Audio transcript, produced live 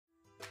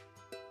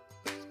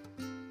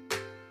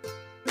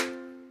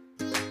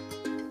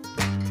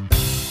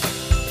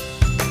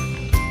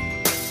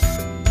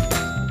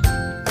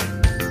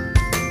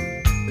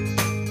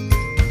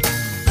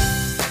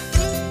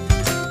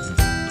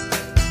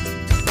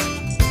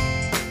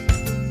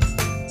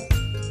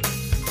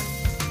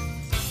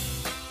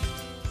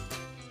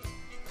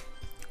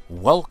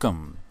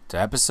Welcome to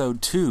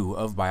episode 2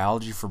 of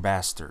Biology for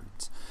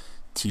Bastards,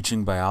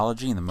 teaching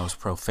biology in the most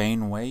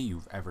profane way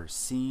you've ever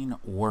seen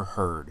or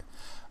heard.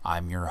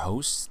 I'm your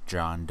host,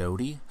 John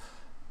Doty.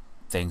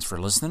 Thanks for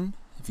listening.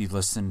 If you've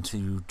listened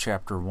to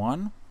chapter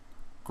 1,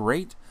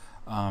 great.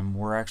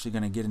 We're actually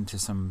going to get into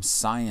some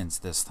science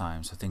this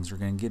time, so things are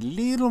going to get a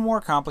little more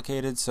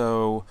complicated.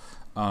 So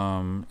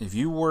if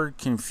you were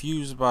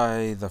confused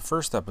by the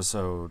first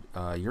episode,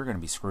 you're going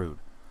to be screwed.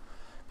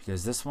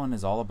 Because this one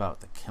is all about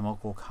the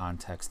chemical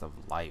context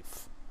of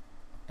life.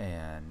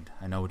 And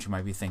I know what you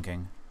might be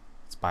thinking.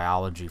 It's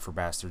biology for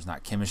bastards,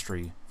 not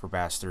chemistry for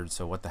bastards.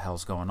 So what the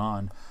hell's going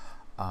on?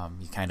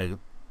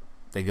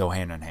 They go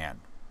hand in hand.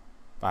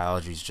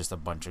 Biology is just a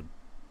bunch of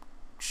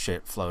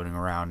shit floating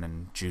around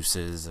and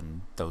juices,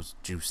 and those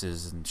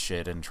juices and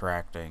shit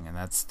interacting. And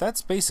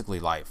that's basically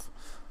life.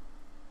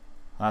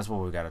 That's what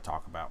we got to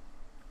talk about.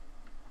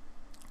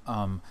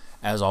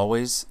 As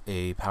always,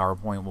 a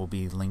PowerPoint will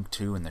be linked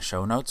to in the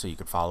show notes so you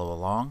could follow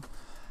along.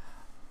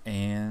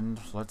 And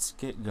let's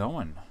get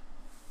going.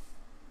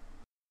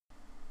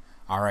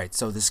 Alright,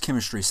 so this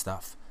chemistry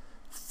stuff.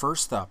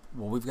 First up,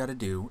 what we've got to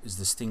do is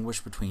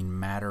distinguish between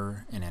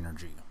matter and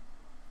energy.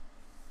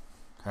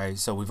 Okay,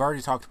 so we've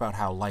already talked about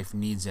how life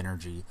needs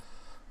energy,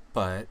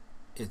 but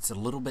it's a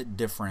little bit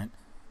different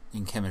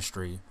in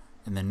chemistry.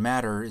 And then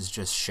matter is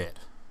just shit.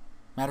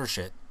 Matter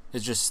shit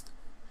is just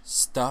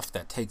stuff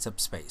that takes up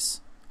space.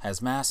 Has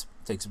mass,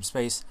 takes up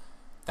space,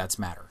 that's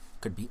matter.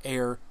 Could be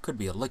air, could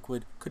be a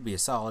liquid, could be a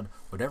solid,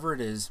 whatever it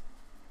is,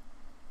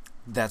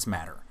 that's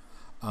matter.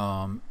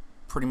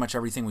 Pretty much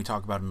everything we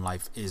talk about in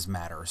life is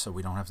matter, so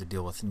we don't have to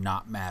deal with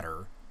not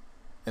matter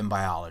in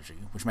biology,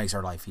 which makes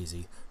our life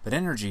easy. But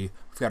energy,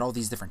 we've got all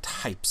these different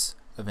types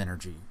of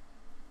energy.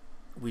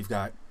 We've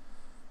got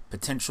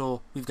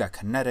potential, we've got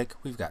kinetic,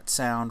 we've got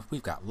sound,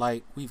 we've got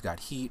light, we've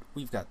got heat,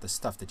 we've got the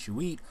stuff that you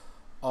eat,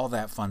 all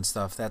that fun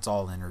stuff. That's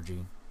all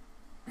energy.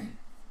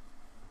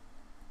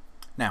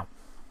 Now,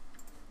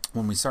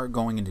 when we start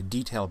going into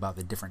detail about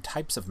the different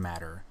types of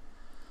matter,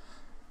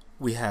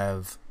 we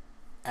have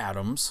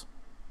atoms,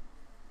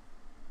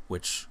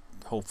 which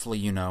hopefully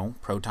you know,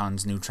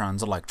 protons,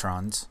 neutrons,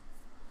 electrons.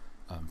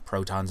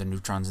 Protons and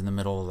neutrons in the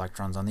middle,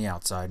 electrons on the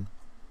outside.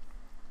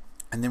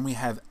 And then we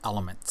have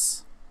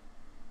elements.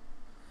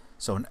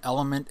 So an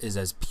element is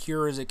as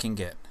pure as it can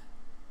get.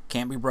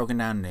 Can't be broken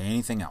down into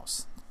anything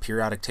else.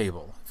 Periodic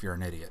table, if you're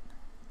an idiot.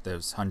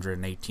 There's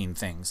 118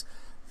 things.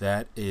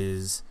 That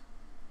is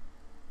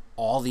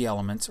all the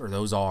elements, or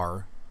those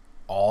are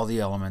all the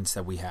elements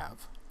that we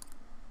have.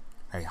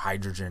 Okay,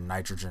 hydrogen,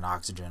 nitrogen,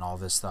 oxygen, all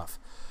this stuff.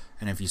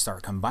 And if you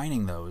start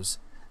combining those,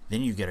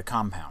 then you get a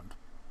compound.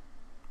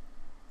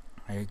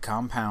 A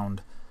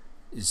compound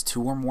is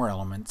two or more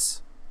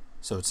elements,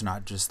 so it's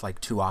not just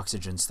like two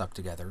oxygens stuck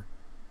together.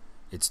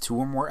 It's two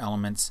or more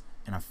elements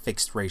in a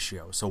fixed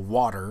ratio. So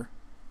water,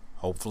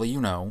 hopefully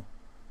you know,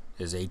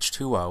 is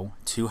H2O,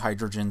 2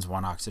 hydrogens,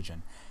 1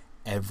 oxygen.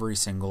 Every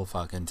single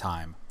fucking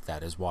time,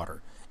 that is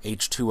water.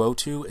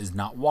 H2O2 is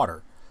not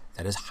water.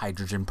 That is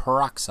hydrogen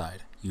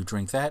peroxide. You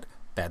drink that,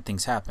 bad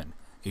things happen.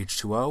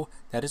 H2O,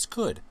 that is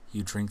good.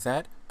 You drink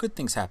that, good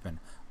things happen.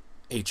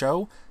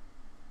 HO,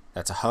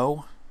 that's a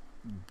hoe.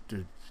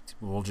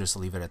 We'll just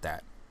leave it at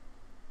that.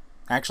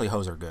 Actually,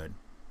 hoes are good.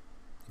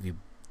 If you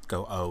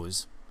go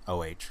O's,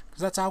 OH,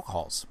 because that's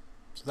alcohols.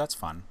 So that's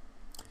fun.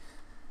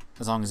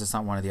 As long as it's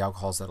not one of the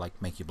alcohols that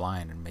like make you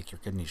blind and make your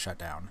kidneys shut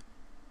down.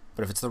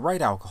 But if it's the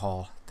right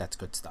alcohol, that's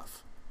good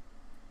stuff.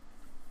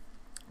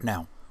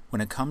 Now,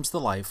 when it comes to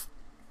life,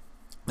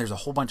 there's a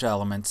whole bunch of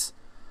elements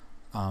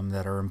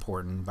that are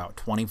important, about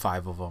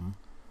 25 of them.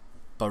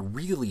 But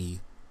really,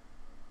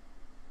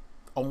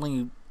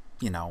 only,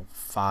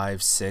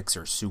 5, 6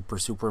 are super,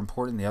 super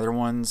important. The other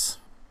ones,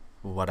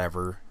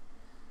 whatever.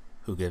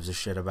 Who gives a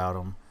shit about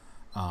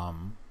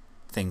them?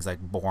 Things like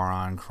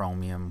boron,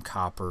 chromium,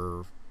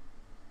 copper,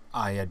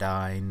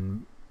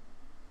 iodine,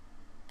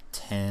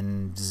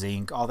 tin,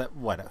 zinc, all that,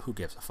 who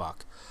gives a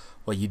fuck?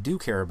 What you do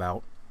care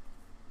about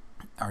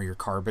are your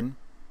carbon,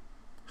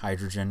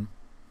 hydrogen,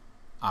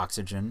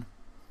 oxygen,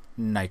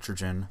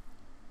 nitrogen.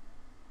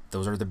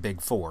 Those are the big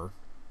 4.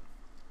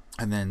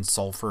 And then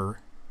sulfur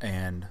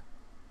and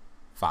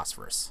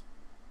phosphorus.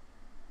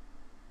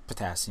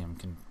 Potassium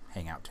can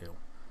hang out too.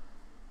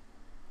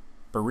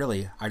 But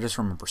really, I just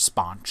remember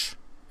SPONCH.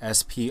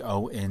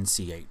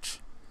 SPONCH.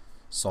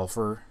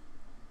 Sulfur,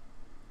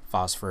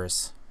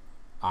 phosphorus,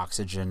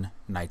 oxygen,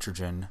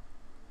 nitrogen,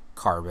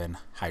 carbon,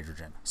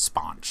 hydrogen.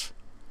 SPONCH.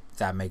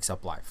 That makes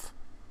up life.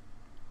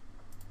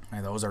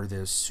 And those are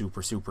the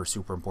super, super,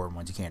 super important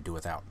ones you can't do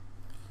without.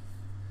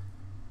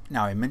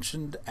 Now, I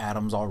mentioned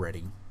atoms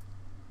already.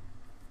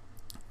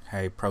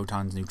 Okay,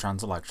 protons,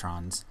 neutrons,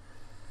 electrons.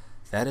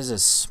 That is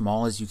as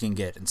small as you can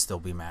get and still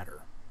be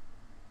matter.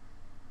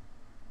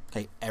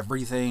 Okay,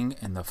 everything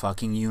in the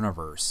fucking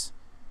universe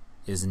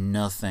is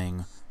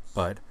nothing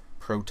but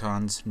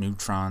protons,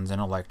 neutrons,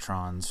 and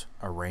electrons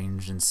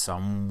arranged in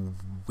some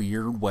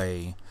weird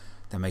way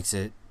that makes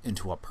it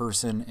into a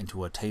person,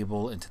 into a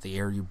table, into the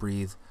air you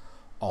breathe,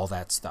 all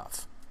that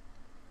stuff.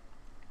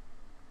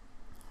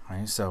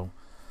 Right? So,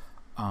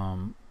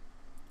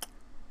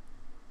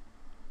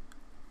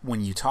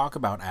 when you talk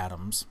about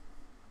atoms,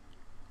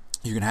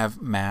 you can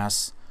have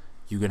mass,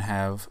 you can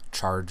have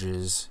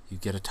charges, you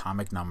get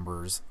atomic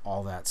numbers,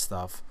 all that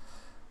stuff.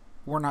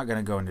 We're not going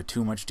to go into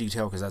too much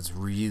detail because that's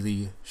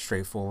really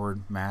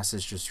straightforward. Mass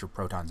is just your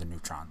protons and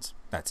neutrons.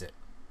 That's it.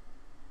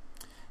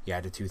 You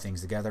add the two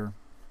things together,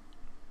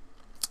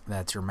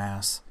 that's your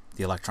mass.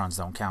 The electrons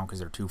don't count because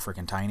they're too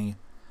freaking tiny.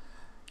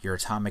 Your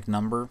atomic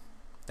number,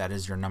 that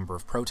is your number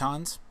of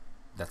protons.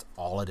 That's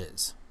all it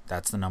is.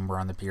 That's the number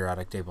on the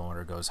periodic table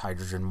where it goes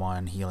hydrogen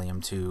 1,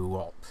 helium 2,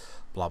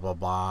 blah, blah,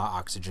 blah,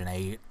 oxygen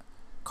 8,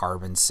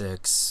 carbon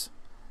 6.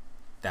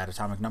 That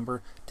atomic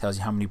number tells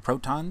you how many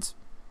protons.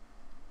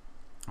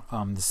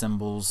 The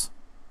symbols,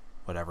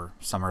 whatever.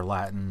 Some are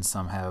Latin,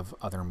 some have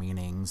other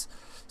meanings,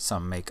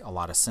 some make a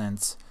lot of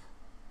sense.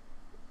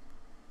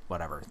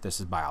 Whatever. This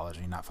is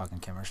biology, not fucking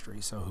chemistry,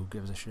 so who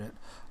gives a shit?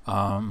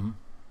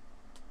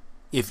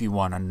 If you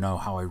want to know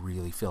how I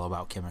really feel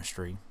about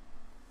chemistry.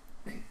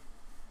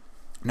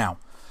 Now,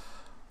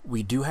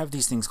 we do have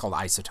these things called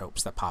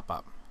isotopes that pop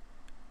up.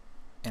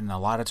 And a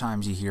lot of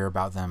times you hear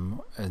about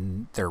them,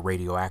 and they're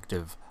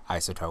radioactive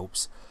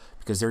isotopes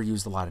because they're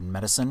used a lot in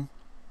medicine.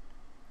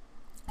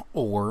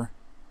 Or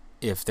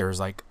if there's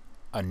like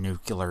a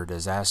nuclear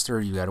disaster,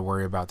 you got to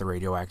worry about the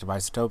radioactive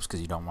isotopes because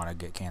you don't want to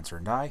get cancer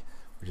and die,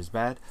 which is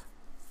bad.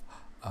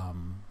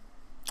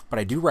 But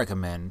I do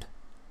recommend,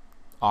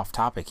 off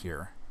topic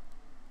here,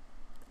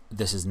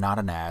 this is not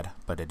an ad,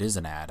 but it is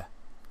an ad.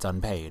 It's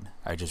unpaid.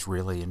 I just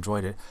really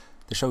enjoyed it.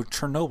 The show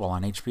Chernobyl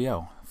on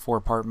HBO,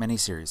 4-part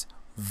miniseries.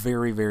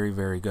 Very, very,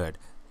 very good.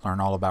 Learn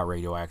all about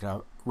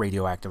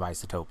radioactive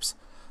isotopes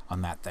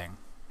on that thing.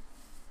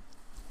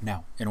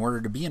 Now, in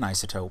order to be an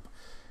isotope,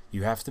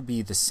 you have to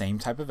be the same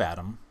type of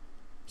atom.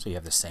 So you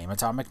have the same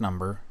atomic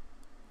number,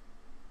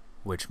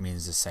 which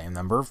means the same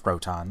number of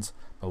protons.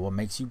 But what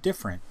makes you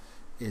different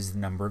is the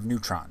number of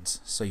neutrons.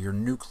 So your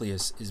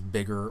nucleus is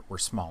bigger or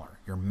smaller.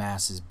 Your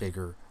mass is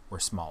bigger or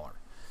smaller.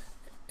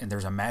 And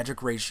there's a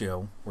magic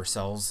ratio where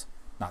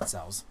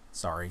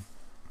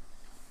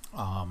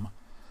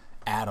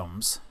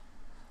atoms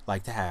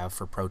like to have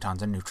for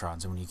protons and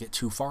neutrons. And when you get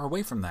too far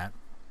away from that,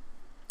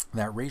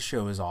 that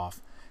ratio is off.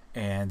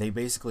 And they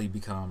basically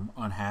become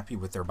unhappy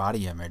with their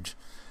body image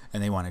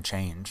and they want to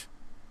change.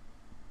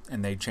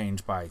 And they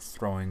change by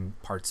throwing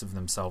parts of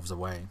themselves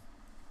away.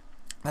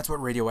 That's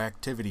what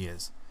radioactivity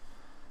is.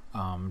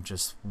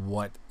 Just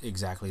what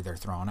exactly they're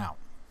throwing out.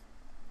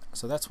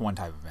 So that's one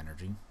type of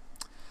energy.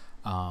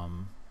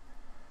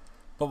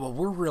 But what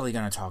we're really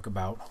going to talk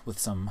about with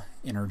some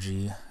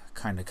energy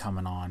kind of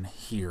coming on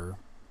here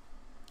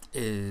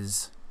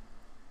is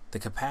the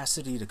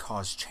capacity to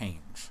cause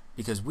change,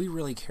 because we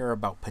really care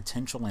about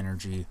potential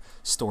energy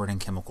stored in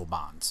chemical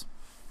bonds.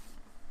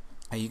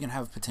 Now, you can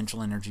have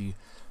potential energy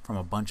from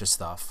a bunch of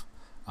stuff.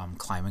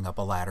 Climbing up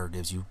a ladder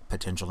gives you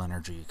potential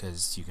energy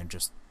because you can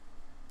just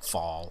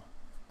fall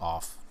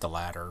off the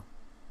ladder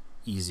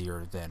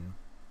easier than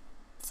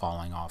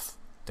falling off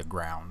the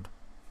ground.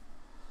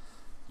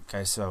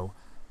 Okay, so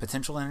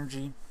potential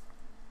energy,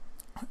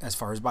 as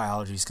far as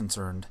biology is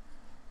concerned,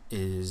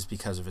 is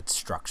because of its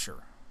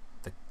structure.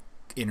 The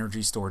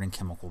energy stored in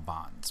chemical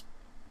bonds.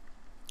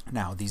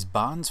 Now, these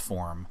bonds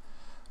form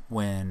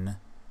when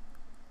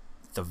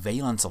the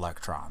valence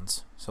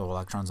electrons, so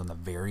electrons on the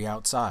very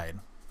outside,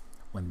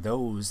 when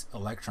those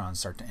electrons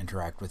start to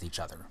interact with each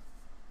other.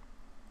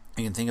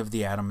 You can think of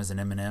the atom as an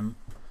M&M,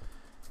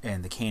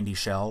 and the candy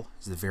shell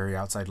is the very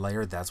outside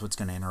layer. That's what's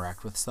going to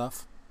interact with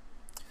stuff.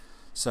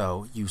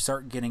 So you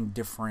start getting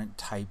different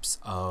types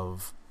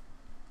of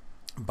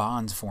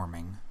bonds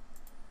forming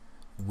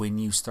when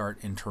you start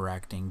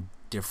interacting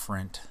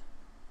different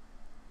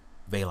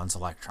valence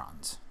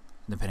electrons,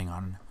 depending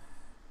on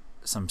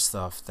some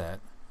stuff that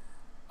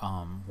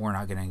we're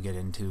not going to get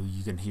into.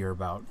 You can hear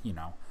about,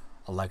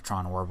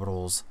 electron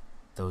orbitals.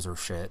 Those are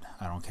shit.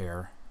 I don't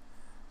care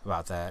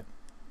about that.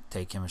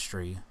 Take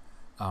chemistry.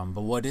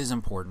 But what is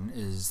important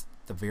is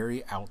the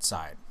very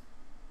outside,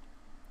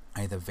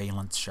 the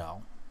valence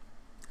shell,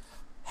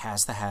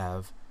 has to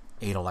have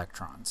 8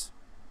 electrons.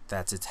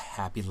 That's its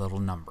happy little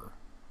number.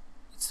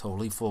 It's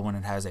totally full when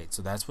it has 8.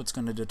 So that's what's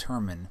going to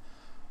determine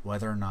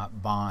whether or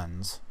not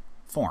bonds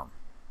form,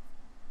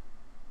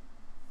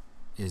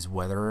 is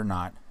whether or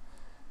not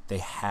they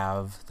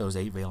have those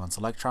 8 valence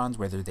electrons,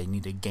 whether they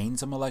need to gain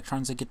some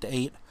electrons to get to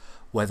 8,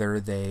 whether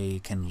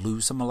they can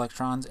lose some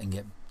electrons and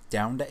get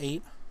down to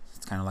 8.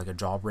 It's kind of like a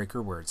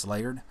jawbreaker where it's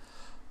layered.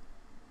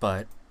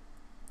 But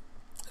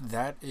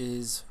that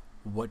is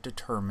what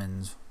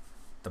determines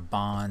the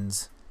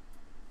bonds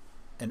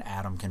an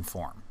atom can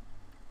form,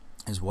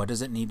 is what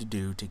does it need to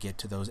do to get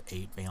to those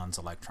 8 valence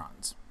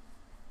electrons.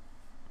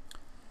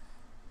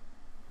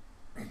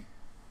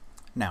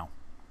 Now,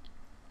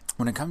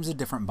 when it comes to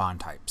different bond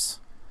types,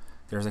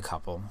 there's a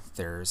couple.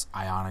 There's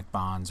ionic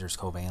bonds, there's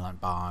covalent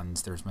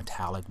bonds, there's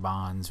metallic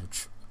bonds,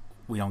 which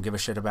we don't give a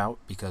shit about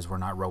because we're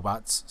not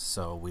robots,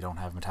 so we don't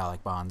have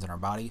metallic bonds in our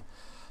body.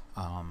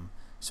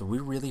 So we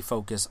really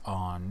focus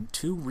on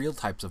two real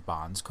types of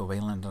bonds,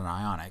 covalent and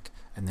ionic,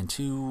 and then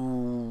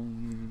two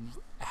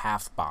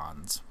half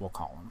bonds, we'll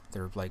call them.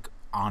 They're like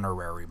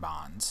honorary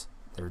bonds.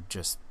 They're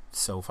just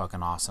so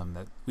fucking awesome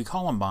that we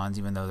call them bonds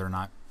even though they're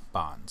not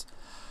bonds.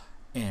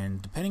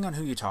 And depending on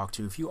who you talk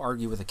to, if you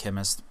argue with a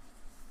chemist,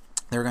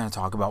 they're going to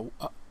talk about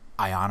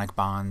ionic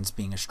bonds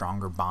being a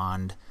stronger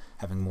bond,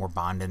 having more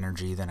bond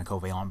energy than a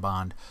covalent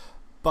bond.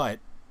 But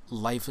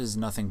life is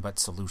nothing but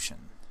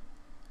solution.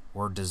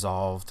 We're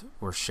dissolved,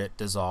 we're shit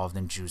dissolved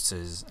in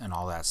juices and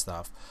all that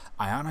stuff.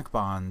 Ionic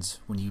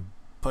bonds, when you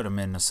put them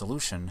in a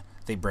solution,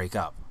 they break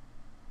up.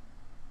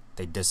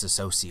 They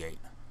disassociate.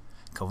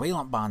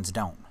 Covalent bonds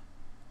don't.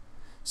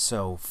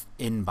 So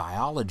in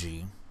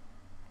biology,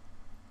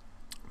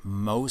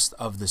 most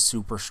of the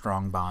super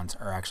strong bonds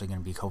are actually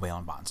going to be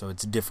covalent bonds. So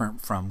it's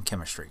different from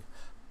chemistry.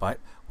 But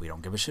we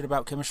don't give a shit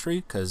about chemistry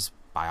because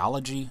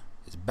biology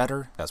is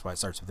better. That's why it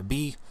starts with a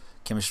B.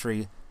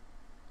 Chemistry,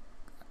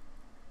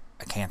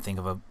 I can't think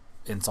of a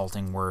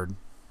insulting word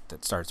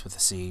that starts with a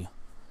C.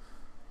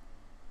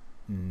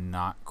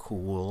 Not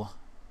cool.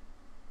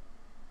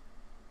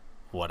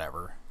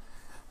 Whatever.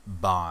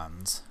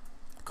 Bonds.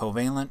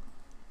 Covalent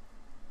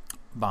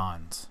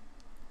bonds.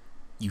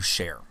 You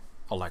share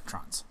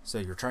electrons. So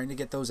you're trying to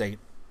get those 8,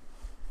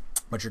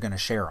 but you're going to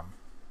share them.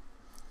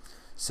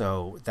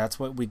 So that's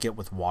what we get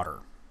with water.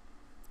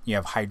 You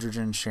have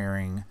hydrogen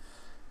sharing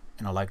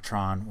an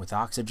electron with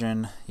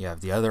oxygen. You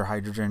have the other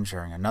hydrogen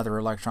sharing another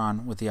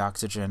electron with the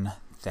oxygen.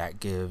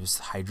 That gives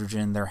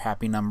hydrogen their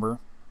happy number,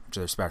 which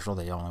they're special,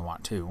 they only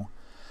want 2.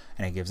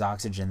 And it gives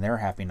oxygen their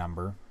happy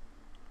number.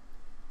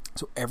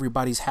 So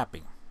everybody's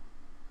happy.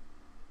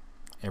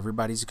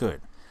 Everybody's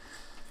good.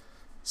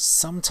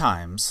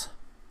 Sometimes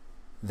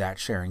that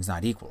sharing's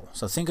not equal.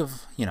 So think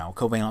of,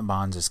 covalent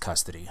bonds as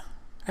custody.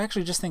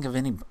 Actually, just think of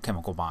any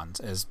chemical bonds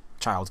as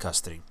child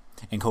custody.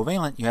 In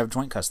covalent, you have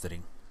joint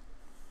custody.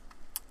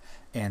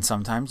 And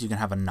sometimes you can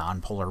have a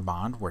nonpolar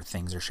bond where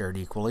things are shared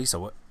equally.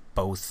 So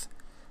both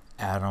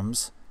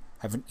atoms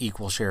have an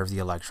equal share of the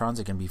electrons.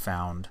 It can be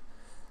found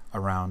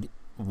around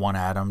one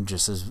atom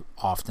just as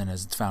often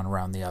as it's found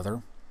around the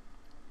other.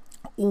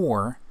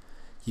 Or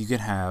you can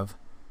have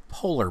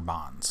polar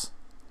bonds.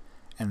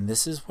 And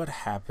this is what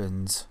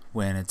happens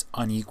when it's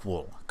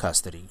unequal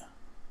custody.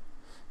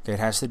 Okay, it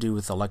has to do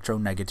with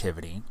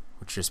electronegativity,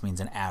 which just means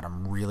an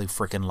atom really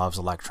freaking loves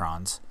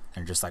electrons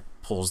and just like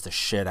pulls the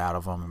shit out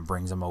of them and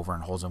brings them over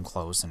and holds them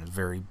close and is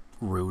very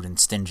rude and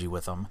stingy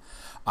with them.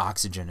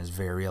 Oxygen is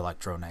very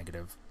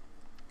electronegative.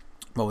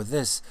 But with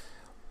this,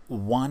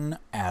 one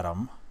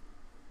atom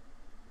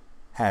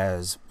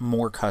has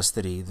more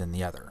custody than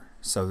the other.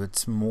 So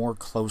it's more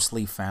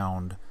closely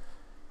found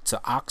to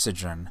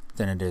oxygen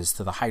than it is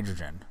to the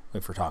hydrogen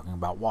if we're talking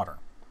about water.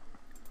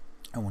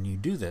 And when you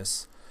do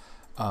this,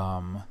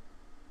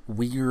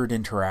 weird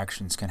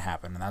interactions can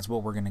happen, and that's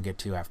what we're going to get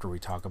to after we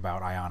talk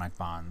about ionic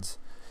bonds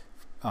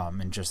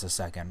in just a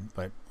second.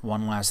 But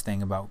one last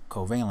thing about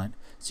covalent,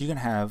 so you can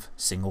have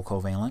single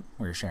covalent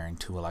where you're sharing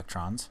 2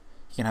 electrons.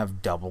 You can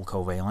have double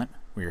covalent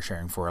where you're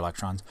sharing 4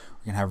 electrons.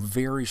 You can have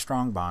very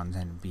strong bonds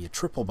and be a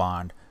triple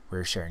bond where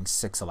you're sharing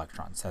 6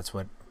 electrons. That's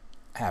what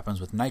happens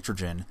with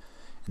nitrogen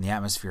in the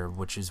atmosphere,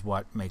 which is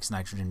what makes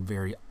nitrogen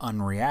very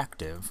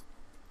unreactive.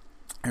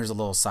 Here's a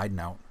little side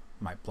note,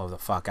 might blow the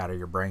fuck out of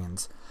your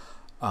brains.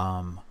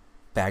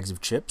 Bags of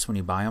chips, when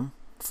you buy them,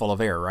 full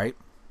of air, right?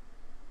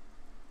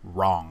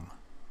 Wrong.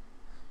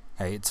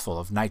 Okay, it's full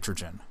of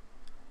nitrogen.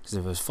 Because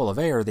if it was full of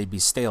air, they'd be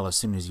stale as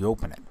soon as you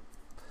open it.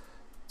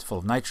 It's full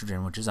of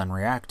nitrogen, which is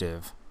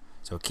unreactive,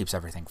 so it keeps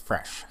everything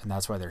fresh. And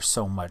that's why there's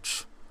so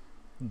much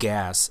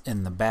gas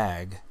in the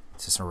bag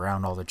to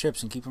surround all the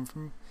chips and keep them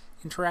from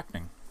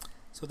interacting.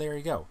 So there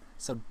you go.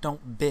 So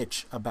don't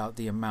bitch about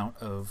the amount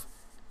of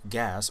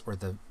gas or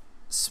the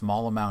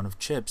small amount of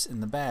chips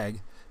in the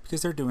bag,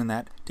 because they're doing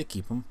that to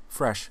keep them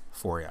fresh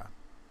for you.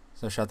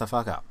 So shut the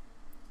fuck up.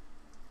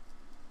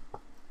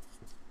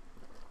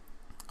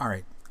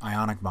 Alright,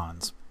 ionic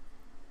bonds.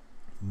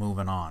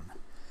 Moving on.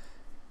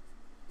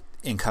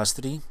 In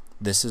custody,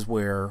 this is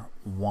where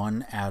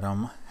one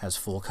atom has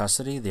full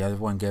custody, the other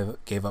one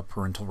gave up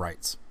parental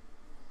rights.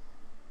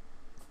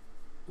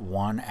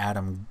 One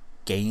atom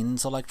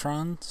gains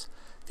electrons,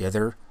 the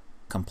other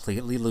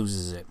completely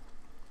loses it.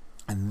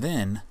 And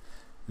then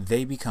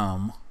they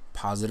become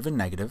positive and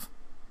negative,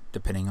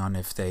 depending on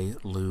if they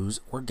lose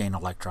or gain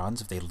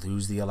electrons. If they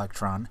lose the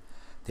electron,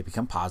 they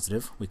become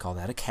positive. We call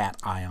that a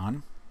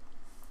cation.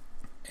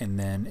 And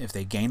then if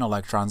they gain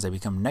electrons, they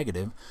become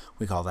negative.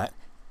 We call that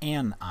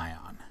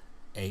anion.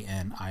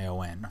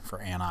 A-N-I-O-N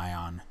for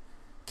anion,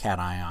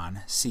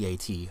 cation,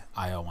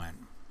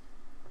 C-A-T-I-O-N.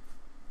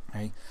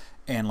 Okay?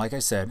 And like I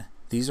said,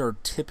 these are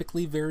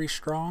typically very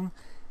strong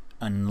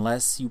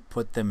unless you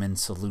put them in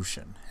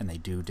solution, and they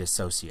do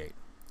dissociate.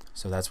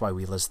 So that's why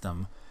we list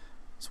them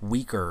as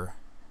weaker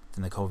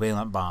than the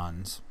covalent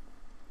bonds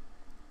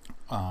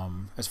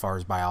as far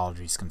as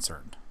biology is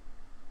concerned.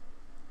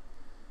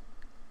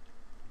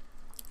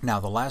 Now,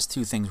 the last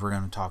 2 things we're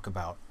going to talk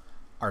about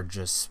are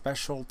just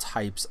special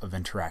types of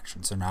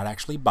interactions. They're not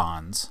actually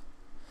bonds.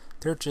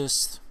 They're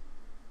just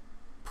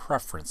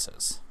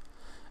preferences.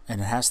 And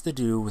it has to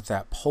do with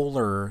that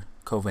polar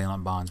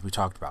covalent bonds we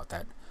talked about,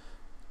 that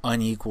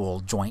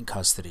unequal joint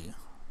custody,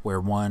 where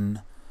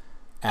one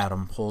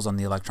atom pulls on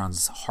the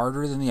electrons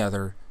harder than the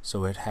other,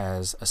 so it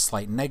has a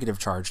slight negative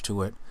charge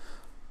to it,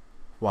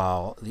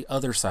 while the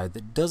other side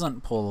that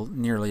doesn't pull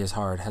nearly as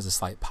hard has a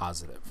slight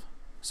positive.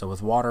 So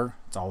with water,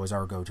 it's always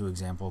our go-to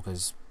example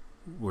because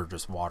we're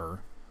just water.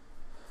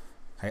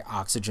 Okay,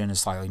 oxygen is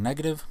slightly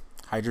negative,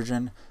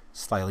 hydrogen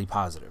slightly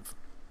positive.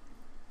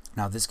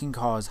 Now this can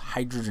cause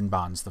hydrogen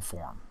bonds to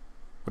form,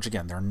 which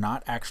again, they're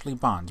not actually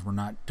bonds. We're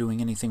not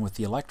doing anything with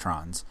the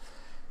electrons,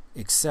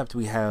 except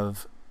we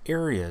have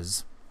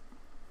areas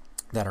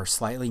that are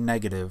slightly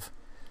negative,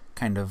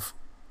 kind of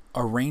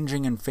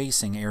arranging and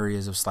facing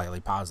areas of slightly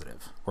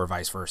positive, or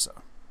vice versa.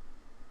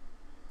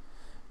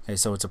 Okay,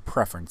 so it's a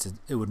preference.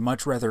 It would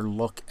much rather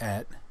look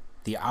at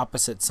the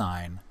opposite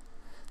sign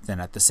than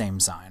at the same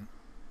sign.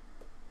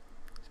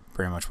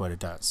 Pretty much what it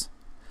does.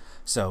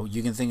 So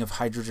you can think of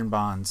hydrogen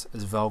bonds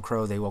as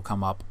Velcro. They will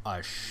come up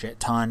a shit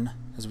ton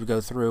as we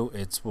go through.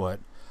 It's what,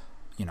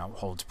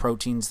 holds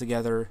proteins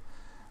together,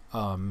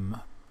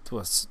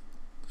 to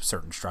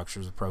certain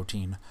structures of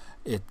protein.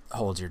 It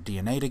holds your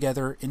DNA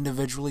together.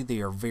 Individually, they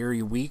are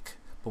very weak,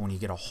 but when you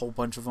get a whole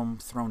bunch of them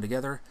thrown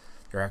together,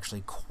 they're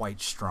actually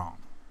quite strong.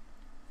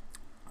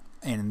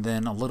 And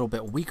then a little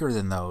bit weaker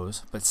than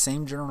those, but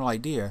same general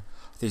idea,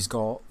 these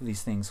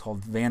things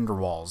called van der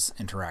Waals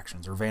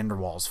interactions, or van der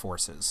Waals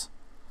forces.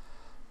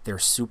 They're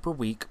super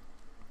weak.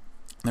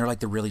 They're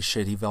like the really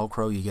shitty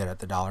Velcro you get at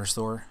the dollar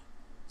store.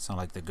 It's not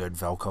like the good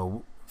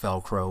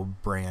Velcro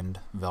brand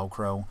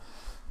Velcro,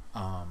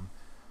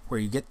 where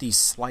you get these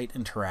slight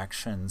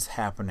interactions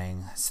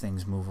happening as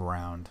things move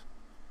around.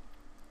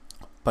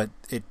 But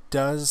it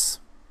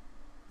does,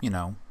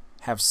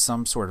 have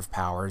some sort of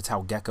power. It's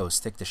how geckos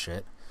stick to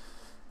shit.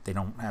 They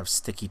don't have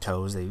sticky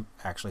toes. They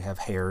actually have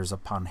hairs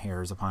upon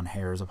hairs upon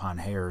hairs upon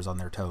hairs on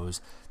their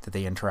toes that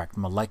they interact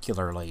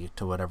molecularly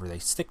to whatever they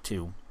stick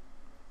to.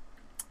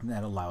 And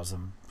that allows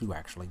them to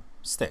actually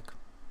stick.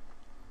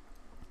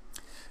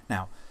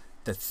 Now,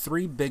 the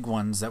three big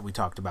ones that we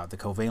talked about, the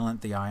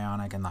covalent, the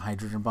ionic, and the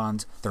hydrogen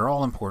bonds, they're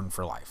all important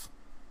for life.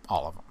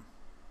 All of them.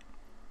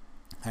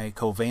 Okay,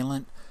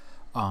 covalent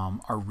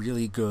are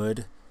really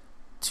good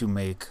to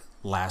make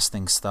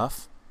lasting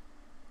stuff.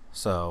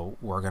 So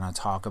we're going to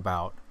talk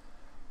about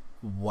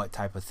what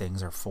type of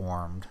things are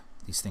formed,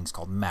 these things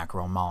called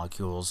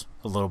macromolecules,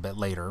 a little bit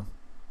later,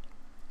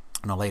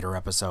 in a later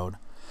episode.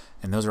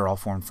 And those are all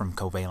formed from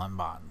covalent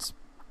bonds.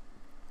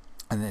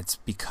 And it's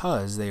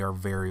because they are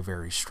very,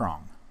 very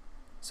strong.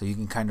 So you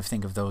can kind of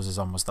think of those as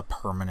almost the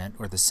permanent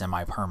or the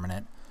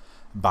semi-permanent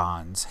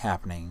bonds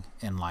happening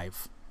in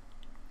life.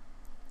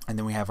 And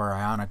then we have our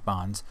ionic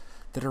bonds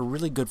that are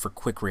really good for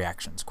quick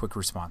reactions, quick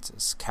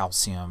responses.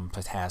 Calcium,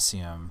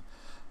 potassium,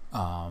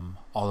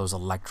 all those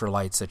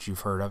electrolytes that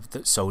you've heard of,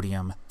 the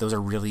sodium, those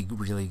are really,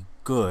 really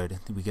good.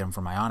 We get them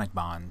from ionic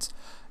bonds.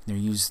 They're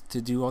used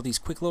to do all these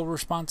quick little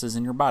responses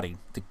in your body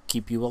to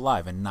keep you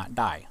alive and not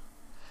die.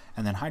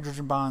 And then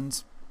hydrogen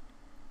bonds,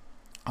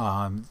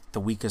 the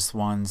weakest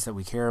ones that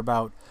we care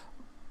about,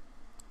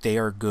 they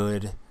are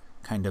good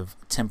kind of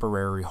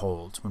temporary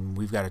holds. When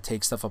we've got to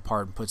take stuff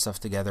apart and put stuff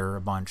together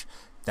a bunch,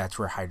 that's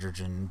where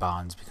hydrogen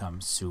bonds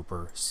become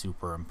super,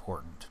 super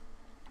important.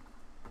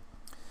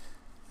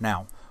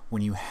 Now,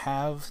 when you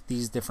have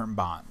these different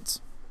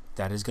bonds,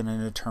 that is going to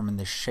determine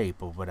the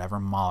shape of whatever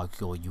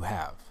molecule you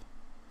have.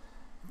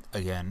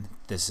 Again,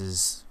 this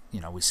is,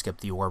 we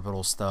skipped the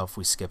orbital stuff.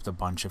 We skipped a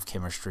bunch of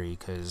chemistry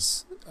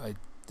because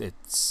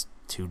it's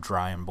too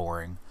dry and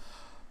boring.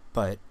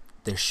 But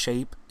the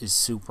shape is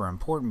super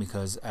important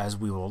because, as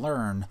we will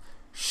learn,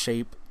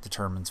 shape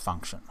determines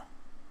function.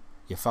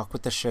 You fuck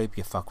with the shape,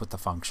 you fuck with the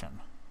function.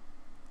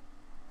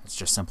 It's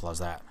just simple as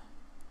that.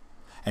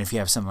 And if you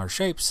have similar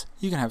shapes,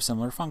 you can have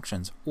similar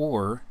functions,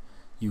 or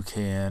you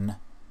can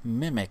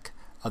mimic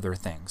other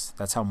things.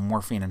 That's how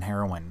morphine and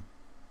heroin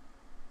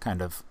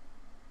kind of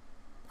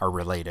are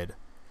related.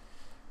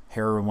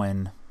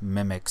 Heroin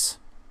mimics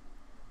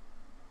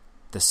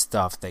the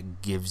stuff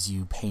that gives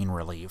you pain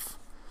relief.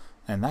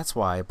 And that's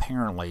why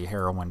apparently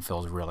heroin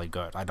feels really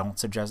good. I don't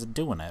suggest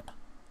doing it.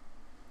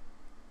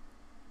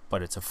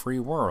 But it's a free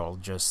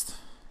world. Just,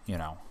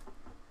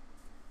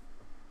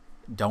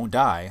 don't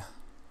die.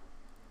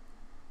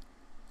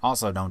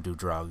 Also, don't do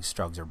drugs.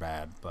 Drugs are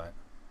bad, but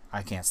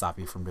I can't stop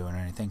you from doing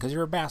anything because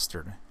you're a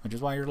bastard, which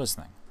is why you're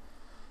listening.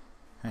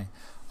 Okay.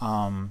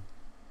 And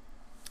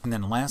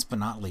then last but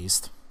not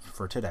least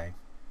for today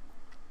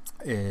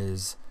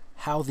is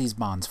how these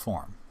bonds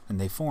form.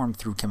 And they form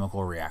through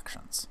chemical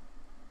reactions.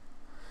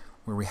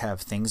 Where we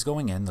have things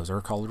going in, those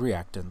are called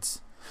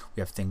reactants.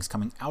 We have things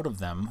coming out of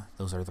them,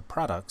 those are the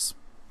products.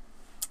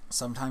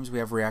 Sometimes we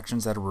have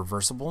reactions that are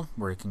reversible,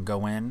 where it can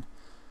go in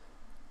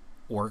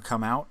or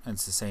come out.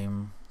 It's the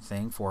same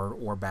thing, forward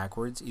or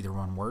backwards. Either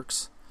one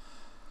works.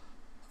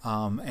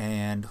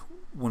 And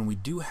when we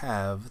do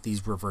have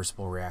these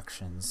reversible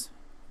reactions,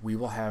 we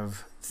will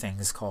have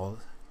things called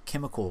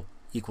chemical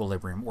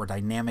equilibrium or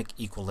dynamic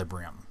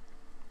equilibrium.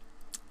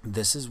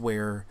 this is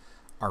where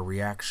our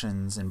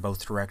reactions in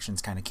both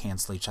directions kind of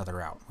cancel each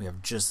other out. We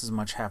have just as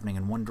much happening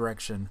in one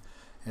direction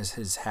as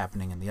is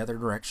happening in the other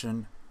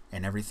direction,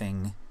 and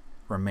everything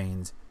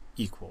remains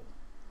equal.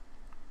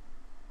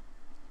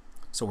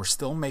 So we're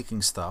still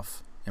making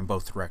stuff in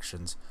both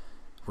directions.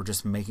 We're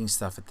just making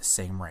stuff at the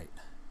same rate.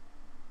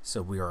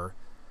 So we are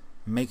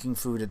making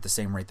food at the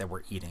same rate that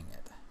we're eating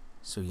it.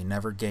 So you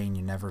never gain,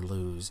 you never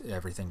lose.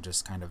 Everything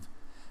just kind of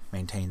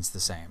maintains the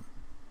same.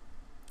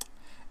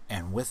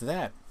 And with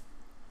that,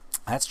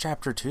 that's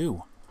chapter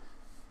 2.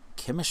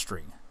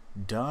 Chemistry.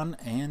 Done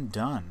and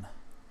done.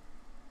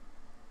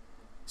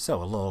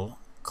 So a little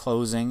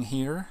closing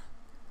here.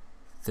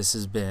 This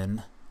has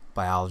been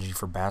Biology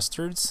for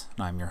Bastards,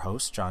 and I'm your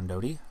host, John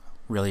Doty.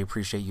 Really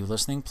appreciate you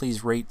listening.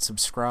 Please rate,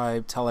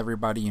 subscribe, tell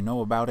everybody you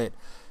know about it.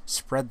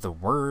 Spread the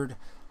word.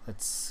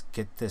 Let's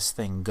get this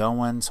thing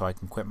going so I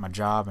can quit my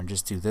job and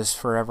just do this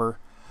forever.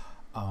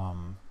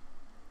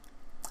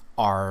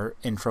 Our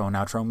intro and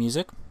outro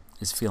music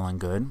is Feeling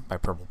Good by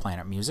Purple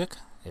Planet Music.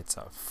 It's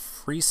a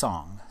free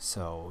song,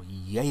 so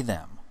yay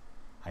them.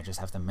 I just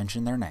have to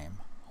mention their name,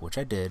 which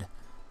I did,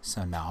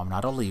 so now I'm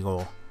not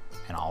illegal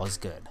and all is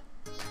good.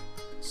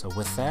 So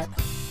with that,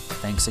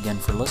 thanks again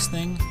for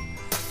listening,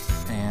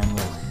 and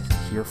we'll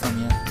hear from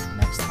you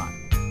next time.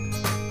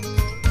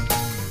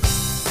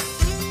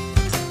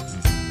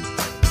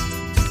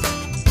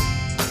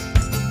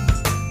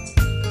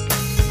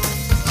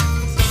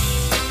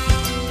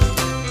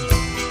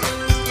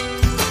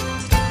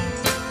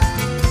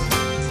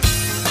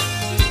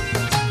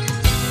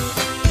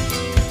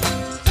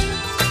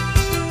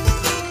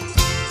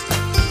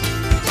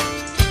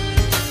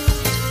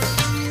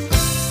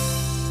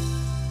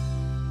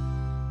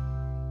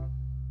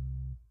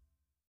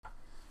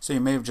 So you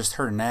may have just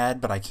heard an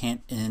ad, but I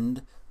can't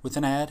end with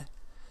an ad.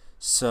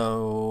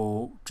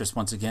 So just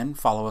once again,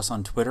 follow us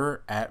on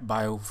Twitter at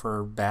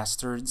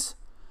BioForBastards.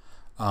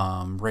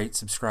 Rate,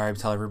 subscribe,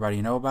 tell everybody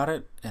you know about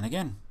it. And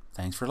again,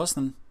 thanks for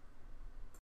listening.